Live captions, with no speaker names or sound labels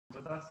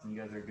with us, and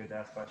you guys are good to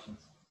ask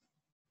questions.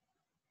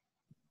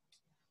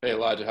 Hey,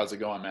 Elijah, how's it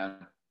going, man?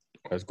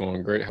 It's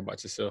going great. How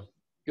about yourself?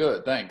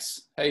 Good,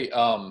 thanks. Hey,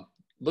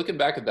 looking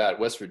back at that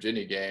West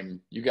Virginia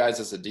game, you guys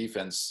as a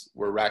defense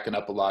were racking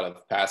up a lot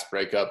of pass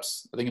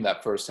breakups. I think in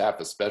that first half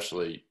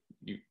especially,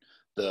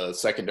 the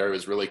secondary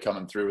was really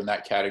coming through in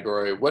that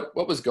category. What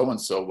was going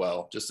so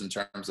well just in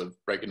terms of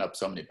breaking up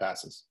so many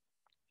passes?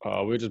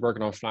 We were just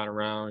working on flying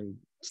around,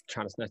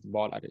 trying to snatch the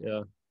ball out of the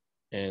air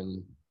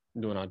and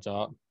doing our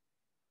job.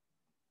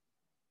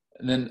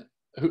 And then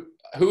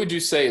who would you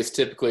say is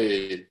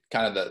typically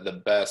kind of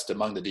the best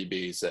among the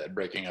DBs at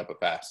breaking up a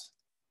pass?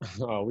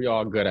 We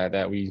all good at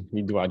that. We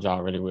do our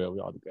job really well. We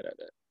all good at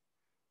that.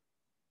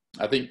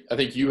 I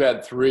think you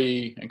had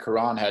 3 and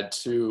Karan had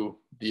 2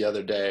 the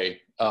other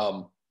day.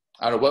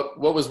 I don't know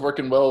what was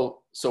working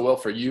so well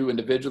for you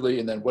individually,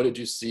 and then what did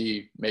you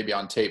see maybe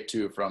on tape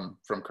too from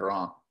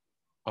Karan?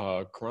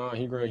 Karan,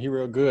 he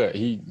real good.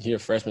 He a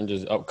freshman,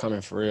 just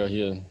upcoming for real.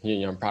 He a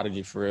young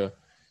prodigy for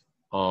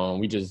real.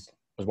 We just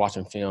was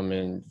watching film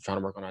and trying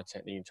to work on our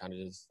technique, trying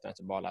to just snatch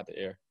the ball out the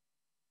air.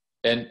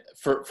 And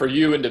for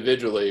you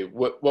individually,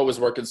 what was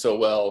working so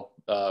well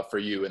for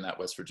you in that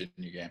West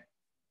Virginia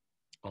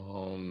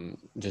game?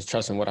 Just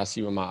trusting what I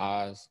see with my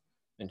eyes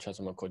and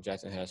trusting what Coach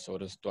Jackson has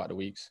showed us throughout the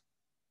weeks.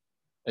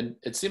 And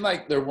it seemed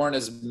like there weren't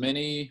as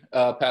many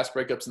pass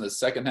breakups in the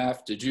second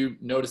half. Did you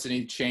notice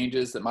any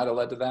changes that might have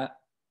led to that?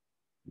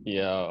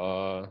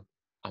 Yeah,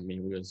 I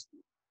mean,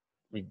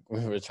 we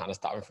were trying to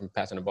stop him from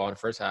passing the ball in the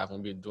first half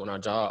when we were doing our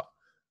job.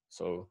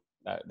 So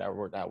that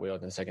worked out well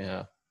in the second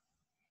half.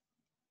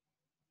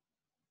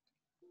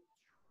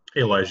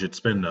 Hey, Elijah, it's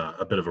been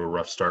a bit of a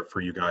rough start for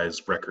you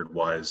guys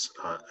record-wise.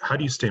 How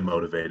do you stay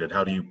motivated?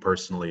 How do you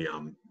personally,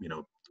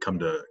 come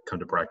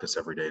to practice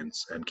every day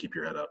and keep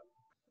your head up?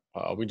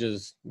 We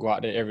just go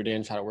out there every day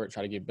and try to work,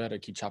 try to get better,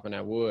 keep chopping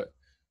that wood,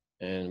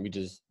 and we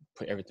just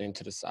put everything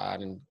to the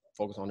side and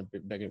focus on the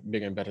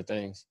bigger and better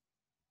things.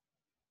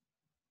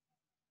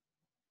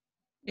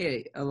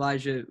 Hey,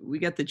 Elijah, we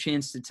got the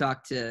chance to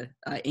talk to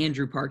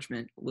Andrew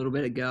Parchment a little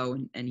bit ago,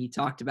 and he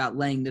talked about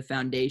laying the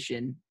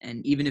foundation.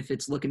 And even if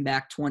it's looking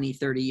back 20,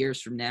 30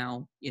 years from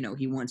now,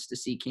 he wants to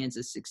see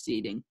Kansas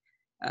succeeding.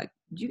 Do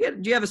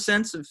you have a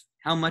sense of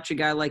how much a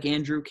guy like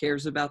Andrew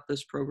cares about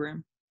this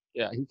program?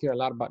 Yeah, he cares a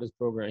lot about this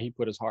program. He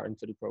put his heart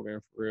into the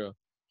program for real.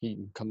 He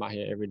come out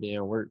here every day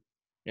and work.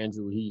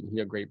 Andrew, he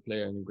a great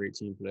player and a great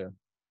team player.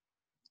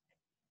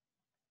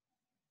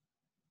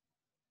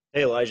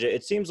 Hey, Elijah,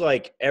 it seems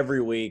like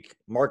every week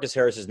Marcus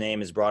Harris's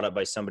name is brought up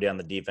by somebody on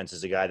the defense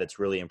as a guy that's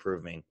really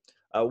improving.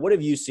 What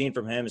have you seen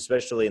from him,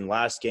 especially in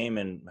last game,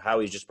 and how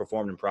he's just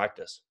performed in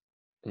practice?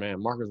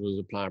 Man, Marcus was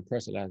applying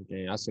pressure last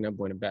game. I seen that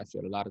boy in the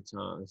backfield a lot of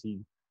times.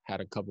 He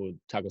had a couple of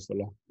tackles for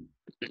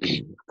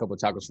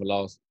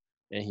loss,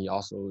 and he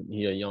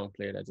a young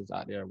player that's just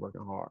out there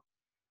working hard.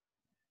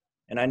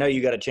 And I know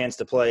you got a chance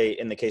to play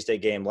in the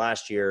K-State game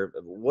last year.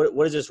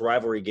 What does this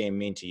rivalry game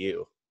mean to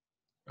you?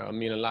 I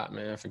mean a lot,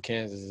 man. For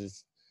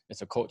Kansas,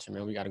 it's a culture,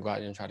 man. We got to go out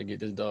there and try to get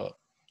this dub.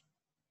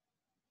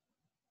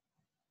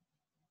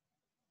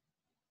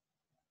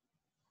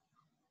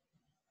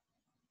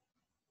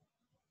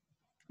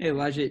 Hey,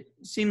 Elijah, it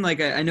seemed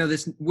like I know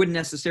this wouldn't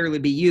necessarily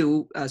be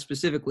you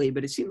specifically,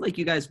 but it seemed like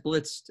you guys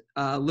blitzed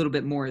a little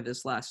bit more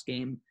this last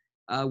game.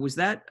 Was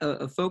that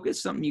a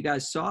focus, something you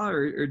guys saw,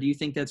 or do you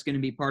think that's going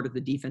to be part of the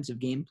defensive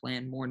game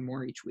plan more and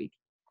more each week?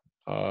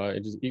 We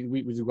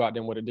just go out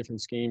there with a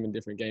different scheme and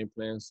different game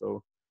plan.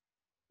 So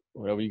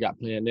whatever you got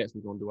planned next,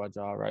 we're gonna do our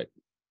job right.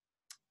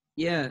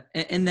 Yeah,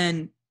 and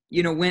then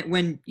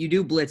when you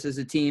do blitz as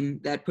a team,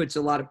 that puts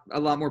a lot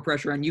more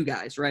pressure on you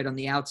guys, right, on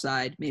the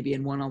outside, maybe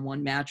in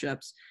one-on-one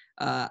matchups.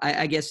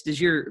 I guess, does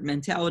your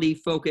mentality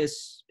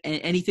focus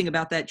anything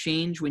about that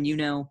change when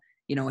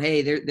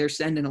hey, they're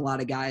sending a lot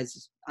of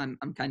guys? I'm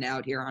kind of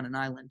out here on an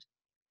island.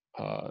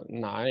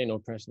 Nah, ain't no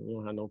pressure. We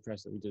don't have no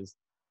pressure.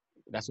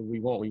 That's what we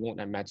want. We want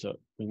that matchup.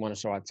 We want to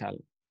show our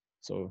talent.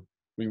 So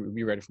we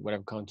be ready for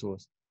whatever comes to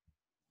us.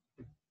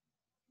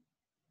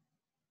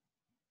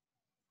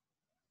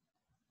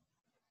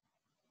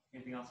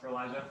 Anything else for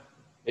Elijah?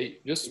 Hey,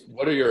 just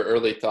what are your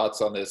early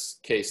thoughts on this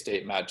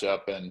K-State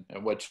matchup and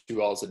what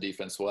you all as a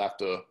defense will have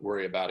to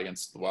worry about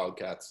against the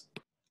Wildcats?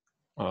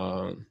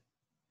 My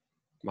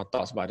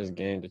thoughts about this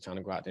game, they're trying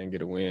to go out there and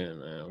get a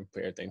win, man. We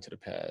put everything to the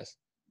pass.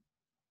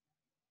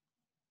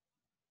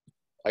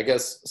 I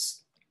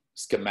guess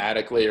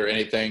schematically or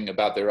anything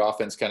about their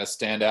offense kind of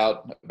stand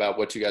out about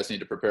what you guys need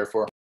to prepare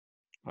for?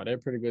 They're a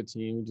pretty good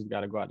team. We just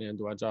got to go out there and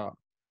do our job,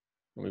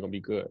 and we're going to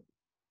be good.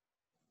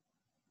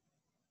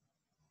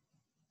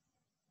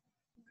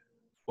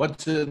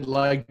 What's it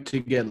like to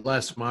get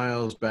Les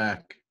Miles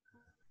back?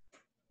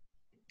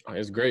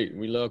 It's great.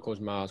 We love Coach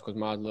Miles. Coach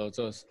Miles loves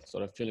us, so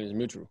the feeling is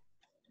mutual.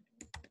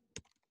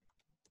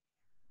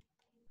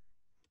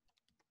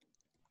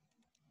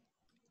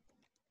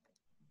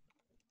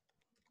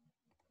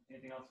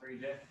 Anything else for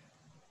EJ?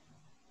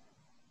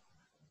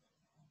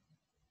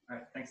 All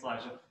right. Thanks,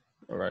 Elijah.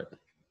 All right.